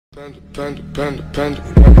Panda.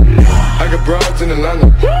 I got broads in Atlanta,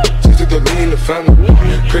 just to throw me in the family.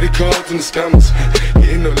 Credit cards and the scammers,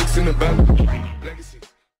 getting no licks in the band.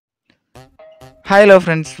 Hello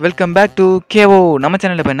friends, welcome back to KO. நம்ம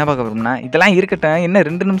சேனலில் இப்போ என்ன பார்க்க போகிறோம்னா, இதெல்லாம் இருக்கட்டும், என்ன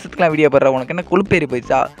 2 நிமிஷத்துக்குலாம் video போடுற, உனக்கு என்ன கொழுப்பேறி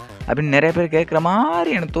போயிடுச்சா அப்படின்னு நிறைய பேர் கேட்குற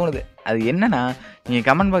மாதிரி எனக்கு தோணுது. அது என்னன்னா, நீங்கள்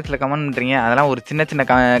கமெண்ட் பாக்ஸில் கமெண்ட் பண்ணுறீங்க, அதெல்லாம் ஒரு சின்ன சின்ன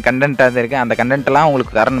கண்டென்ட்டாக தான் இருக்குது. அந்த கண்டென்ட்டெல்லாம்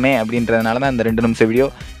உங்களுக்கு வரணுமே அப்படின்றதுனால தான் இந்த 2 நிமிஷம் வீடியோ.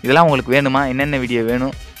 இதெல்லாம் உங்களுக்கு வேணுமா, என்னென்ன வீடியோ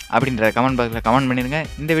வேணும் அப்படின்ற கமெண்ட் பாக்ஸில் கமெண்ட் பண்ணிடுங்க.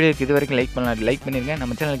 இந்த வீடியோக்கு இது வரைக்கும் லைக் பண்ணிடுங்க.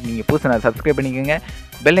 நம்ம சேனலுக்கு நீங்கள் புதுசாக சப்ஸ்கிரைப் பண்ணிக்கோங்க,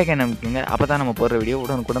 பெல் ஐக்கான் அமைக்குங்க. அப்போ தான் நம்ம போடுற வீடியோ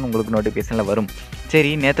உடனுக்குடன் உங்களுக்கு நோட்டிஃபிகேஷனில் வரும்.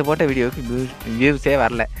 சரி, நேற்று போட்ட வீடியோவுக்கு வியூஸே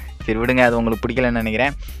வரல. சரி விடுங்க, அது உங்களுக்கு பிடிக்கலன்னு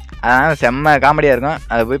நினைக்கிறேன். அதனால் செம்ம காமெடியாக இருக்கும்.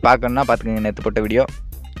 அதை போய் பார்க்கணுன்னா பார்த்துக்கோங்க. நேற்று போட்ட வீடியோ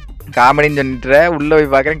காமெடின்னு சொல்லிட்டு உள்ளே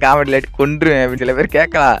போய் பார்க்குறேன், காமெடி லைட் கொண்டுருவேன் அப்படின்னு சில பேர்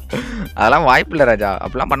கேட்கலாம். அதெல்லாம் வாய்ப்பு இல்லை ராஜா,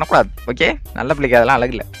 அப்படிலாம் பண்ணக்கூடாது. ஓகே, நல்ல பிள்ளைக்கு அதெல்லாம்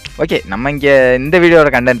அழகில்லை. ஓகே, நம்ம இங்கே இந்த வீடியோட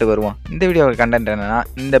கண்டென்ட்டுக்கு வருவோம். இந்த வீடியோட கண்டென்ட் என்னென்னா,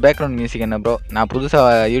 இந்த பேக்ரவுண்ட் மியூசிக் என்ன ப்ரோ, நான்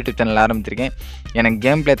புதுசாக யூடியூப் சேனல் ஆரம்பிச்சிருக்கேன். எனக்கு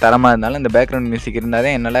கேம் பிளே தரமாக இருந்தாலும் இந்த பேக்ரவுண்ட் மியூசிக் இருந்தால்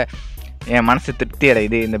தான் என்னால் என் மனசு திருப்தி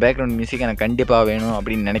அடையுது. இந்த பேக்ரவுண்ட் மியூசிக் எனக்கு கண்டிப்பாக வேணும்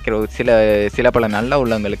அப்படின்னு நினைக்கிற ஒரு சில பல நல்ல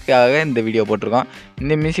உள்ளவங்களுக்காக இந்த வீடியோ போட்டிருக்கோம்.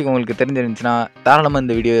 இந்த மியூசிக் உங்களுக்கு தெரிஞ்சிருந்துச்சுன்னா தாராளமாக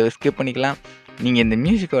இந்த வீடியோ ஸ்கிப் பண்ணிக்கலாம். நீங்கள் இந்த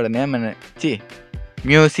மியூசிக்கோட நேம் என்ன,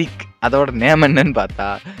 மியூசிக் அதோட நேம் என்னன்னு பார்த்தா,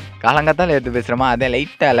 காலங்காத்தால் எடுத்து பேசுகிறோமா, அதே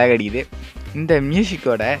லைட்டாக அழகு அடிக்குது. இந்த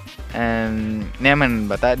மியூசிக்கோட நேம் என்னன்னு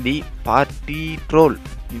பார்த்தா தி பார்ட்டி ட்ரோல்.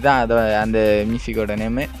 இதுதான் அந்த மியூசிக்கோட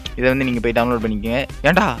நேமு. இதை வந்து நீங்கள் போய் டவுன்லோட் பண்ணிக்கோங்க.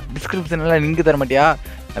 ஏன்டா டிஸ்கிரிப்ஷனில் லிங்க் தர மாட்டியா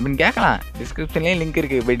அப்படின்னு கேட்கலாம். டிஸ்கிரிப்ஷன்லேயே லிங்க்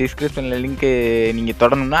இருக்குது. போய் டிஸ்கிரிப்ஷனில் லிங்க்கு நீங்கள்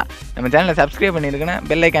தொடரணும்னா நம்ம சேனலை சப்ஸ்கிரைப் பண்ணியிருக்கேன்,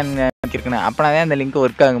 பெல் ஐக்கான் இருக்கணும். அப்போனா தான் அந்த லிங்க்கு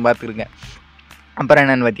ஒர்க் ஆகும் பார்த்துருக்கேன். அப்புறம்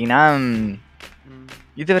என்னென்னு பார்த்தீங்கன்னா,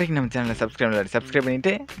 இது வரைக்கும் நம்ம சேனலை சப்ஸ்கிரைப்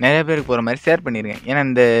பண்ணிவிட்டு நிறைய பேருக்கு போகிற மாதிரி ஷேர் பண்ணிடுங்க. ஏன்னா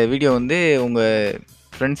இந்த வீடியோ வந்து உங்கள்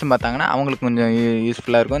ஃப்ரெண்ட்ஸும் பார்த்தாங்கன்னா அவங்களுக்கு கொஞ்சம்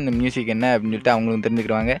யூஸ்ஃபுல்லாக இருக்கும். இந்த மியூசிக் என்ன அப்படின்னு சொல்லிட்டு அவங்களும்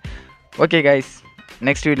தெரிஞ்சுக்கிடுவாங்க. ஓகே கைஸ்,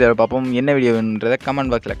 நெக்ஸ்ட் வீடியோவில் பார்ப்போம். என்ன வீடியோ வேணுன்றதை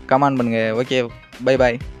கமெண்ட் பாக்ஸில் கமெண்ட் பண்ணுங்கள். Okay, bye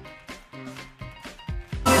bye.